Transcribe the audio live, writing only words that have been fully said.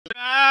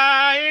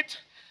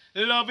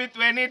Love it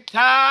when it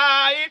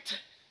tight.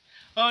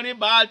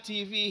 Honeyball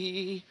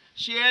TV.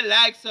 Share,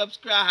 like,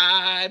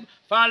 subscribe.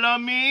 Follow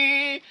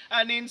me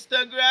on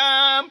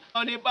Instagram.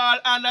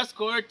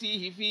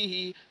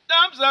 Honeyball_TV.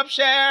 Thumbs up,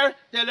 share.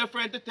 Tell a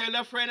friend to tell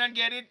a friend and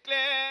get it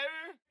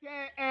clear.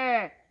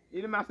 Yeah,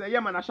 you know, I say, yeah,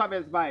 man, a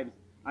Chavez vibes.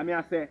 I mean,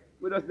 I say,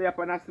 we just there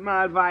upon a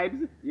small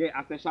vibes. Yeah,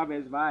 I say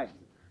Chavez vibes.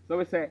 So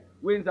we say,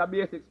 Windsor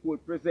Basic School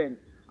present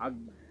a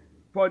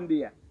fun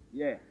day.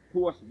 Yeah,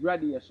 post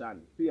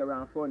graduation, fear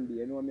and fun day.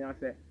 You know what I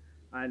say?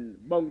 And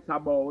bounce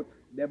about,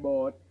 the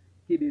boat,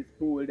 kiddies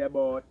pool, the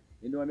boat.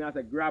 You know what I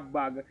say? Grab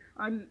bag.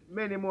 And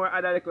many more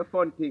other little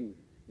fun things.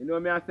 You know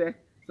what I say?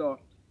 So,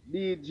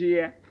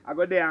 DJ, I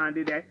go there and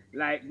did it.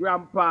 Like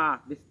Grandpa,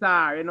 the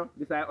star, you know?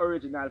 This is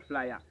original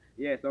flyer.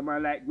 Yeah, so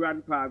man like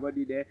Grandpa go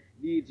did the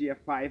DJ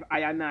 5, I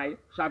and I,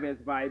 Chavez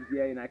vibes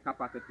here in our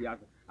capacity as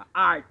an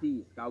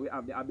artist. Because we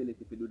have the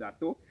ability to do that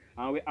too.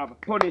 And we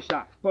have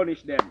Punisher,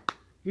 punish them.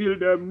 Heal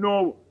them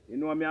now. You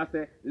know what I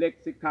say?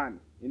 Lexicon.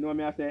 You know what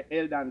I say?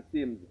 Eldon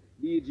Sims,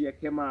 DJ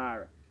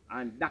Kemar,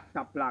 and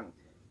Dr. Plank.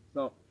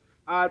 So,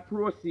 all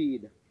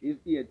proceed is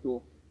here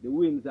to the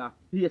Windsor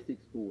Basic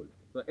School.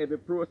 So, every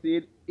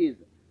proceed is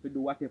to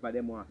do whatever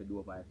they want to do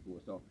over at school.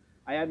 So,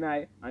 I and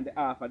the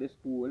half of the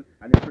school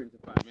and the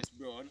principal, Miss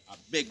Brown, I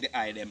beg the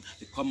eye them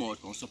to come out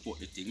and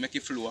support the thing. Make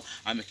it flow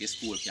and make it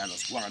school can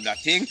just go on that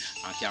thing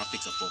and can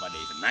fix up over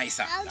there even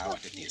nicer than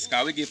what it is.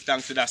 Because we give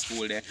thanks to that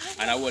school there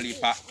and a whole heap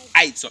of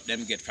heights up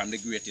them get from the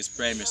greatest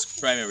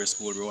primary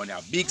school around here.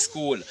 Big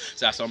school.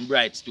 So that's some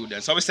bright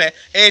students. So we say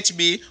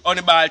HB,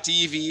 Honeyball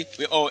TV,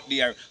 we out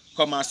there.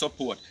 Come and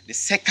support the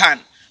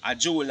 2nd of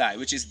July,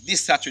 which is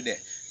this Saturday.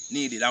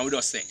 Needed, and we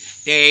just say,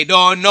 they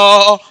don't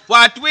know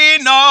what we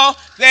know,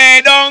 they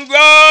don't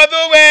grow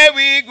the way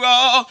we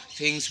grow,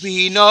 things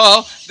we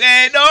know,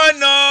 they don't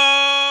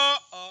know.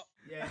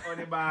 Yeah,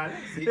 Honeyball,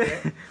 see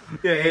there?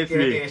 Yeah,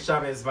 HB.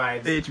 Chavez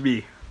vibes.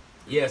 HB.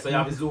 Yeah, so you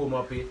have to zoom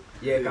up it.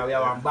 Yeah, because we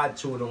have one bad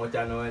tune on what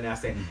you know, and I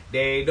say,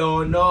 they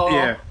don't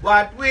know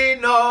what we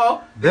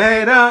know,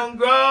 they don't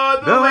grow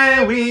the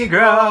way we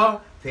grow.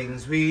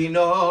 Things we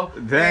know,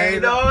 they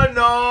don't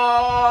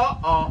know.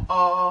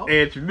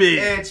 HB.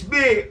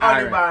 HB,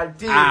 Honeyball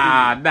TV.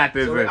 Ah, that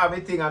is so it. So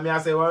everything, I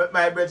say, well,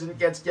 my brother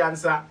catch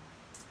cancer.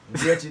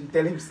 Brethren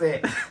tell him,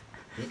 say,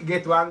 you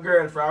get one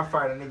girl from a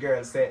foreign, and the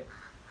girl say,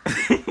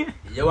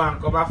 you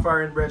want to come a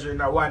foreign, brethren,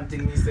 now one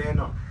thing me say,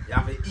 no, you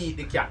have to eat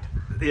the cat.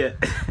 Yeah.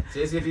 So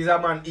you see, if he's a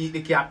man, eat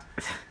the cat.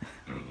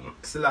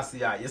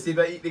 Selassie, you see, if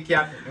you eat the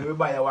cat, we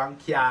buy you one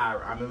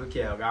car, and we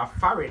care, you have a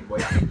foreign,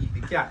 but you have to eat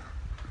the cat.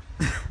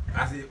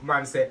 As the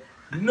man said,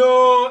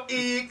 no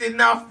eat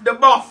enough the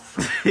buff.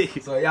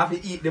 So you have to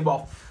eat the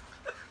buff.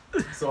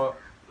 So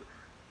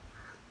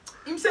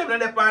him say no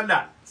depend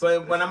that.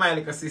 So when I my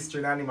like a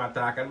sister and him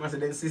attack, and I say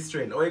then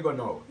sister, how you go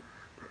now?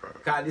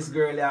 Cause this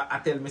girl I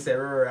tell me say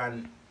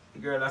and the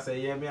girl I say,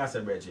 yeah, me I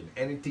say brethren,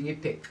 anything you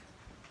take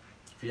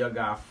for you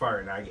go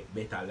foreign and get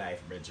better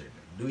life, brethren.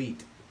 Do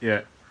it.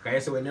 Yeah. Cause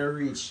you say when you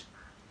reach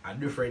a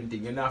different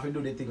thing, you don't have to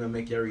do the thing that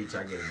make you reach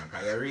again,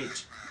 because you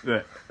reach.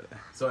 Yeah.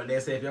 So they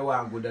say if you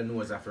want good, the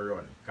nose have to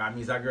run. Because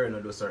me as a girl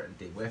no do certain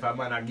things. But if a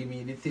man give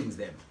me the things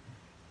them,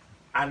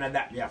 and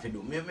that me have to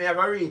do. Me have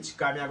to reach,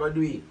 because me have to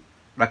do it.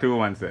 That the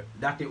woman say.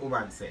 That the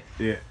woman say.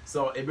 Yeah.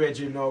 So a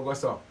brethren now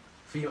goes up.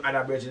 Few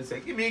other brethren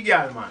say, give me a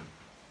girl, man.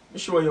 Me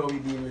show you how we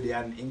deal with it.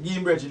 And in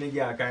give brethren a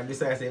girl, because he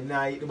decide say,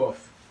 nah, eat the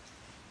buff.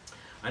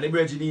 And the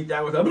brethren eat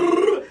that, goes up.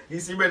 You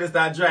see brother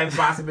start driving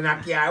past him in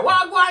a car.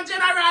 Walk one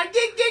general,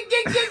 gig.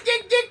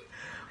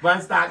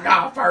 Man start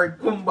gaffering,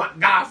 come back.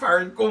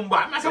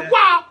 I say,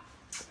 wow!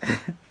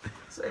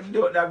 So him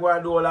do that, go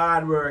and do all the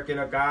hard work, you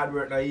know, because hard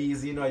work not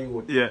easy, you know,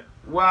 you. Yeah.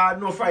 Wow,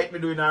 no fight me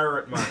doing that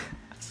hurt, man.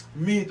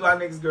 Meet one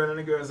next girl and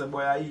the girl say,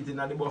 boy, I eating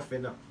at the buffet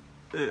now.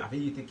 I have to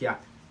eat the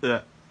cat.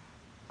 Yeah.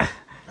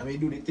 I mean,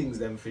 do the things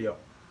them for you.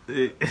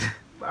 Yeah.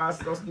 Boss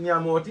just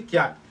nyam out the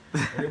cat.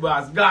 And the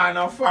boss gone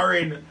off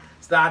foreign,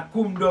 start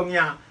come down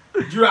here.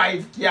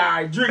 Drive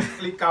car,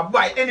 drink liquor,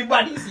 buy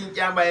anybody see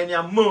can buy any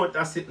amount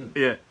of sitting.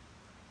 Yeah.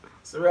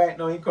 So right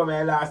now he come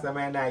here last time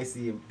and I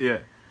see him. Yeah.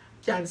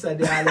 Cancer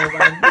they all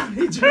over and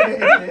damage.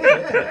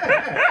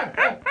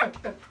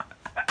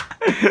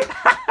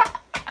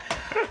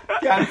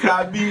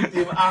 Cancer beat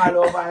him all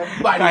over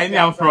and body. In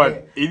your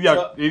front. In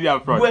your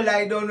front. Well,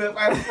 I don't know if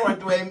I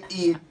front when him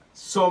eat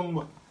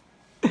some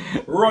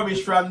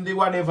rubbish from the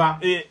whatever.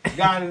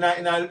 Gone in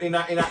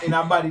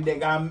a body they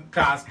can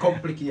cause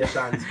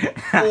complications.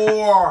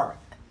 Or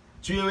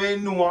do you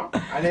know?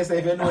 And they say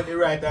if you know the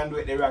right and do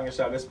it the wrong, you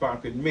shall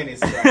respond with many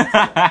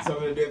strikes. So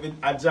we'll do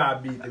a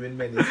job beat him in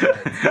many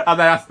strikes. As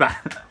a Rasta.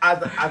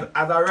 As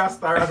a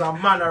Rasta, as a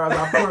man, or as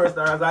a person,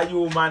 or as a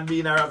human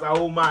being, or as a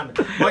woman.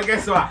 But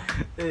guess what?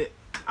 A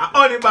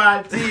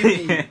Honeyball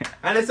TV.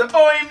 And they say,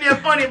 oh, him name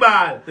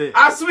Honeyball.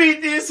 A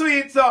sweet,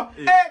 so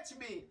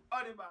HB.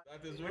 Honeyball.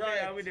 That is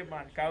right. With the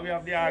man, because we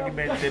have the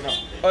argument, you know.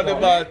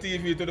 Honeyball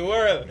TV to the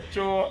world.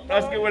 So,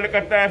 let's give a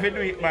little time to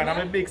do it, man.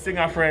 I'm a big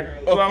singer friend.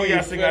 Okay, So we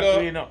are singer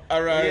too, you know.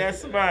 Alright.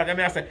 Yes, man. And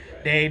I say,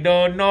 they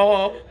don't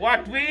know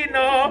what we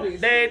know.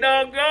 They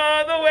don't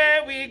grow the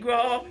way we grow.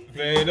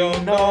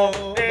 don't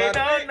know. They but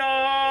don't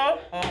know.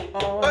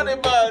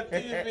 Honeyball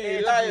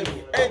TV live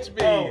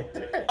HB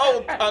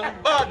out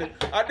and bad.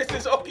 And this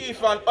is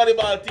O'Keefe on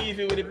Honeyball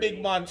TV with the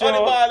big man. Joe.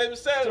 Honeyball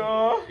himself.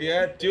 Joe.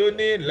 Yeah, tune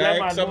in, Yeah, like,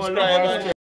 man, subscribe, more love and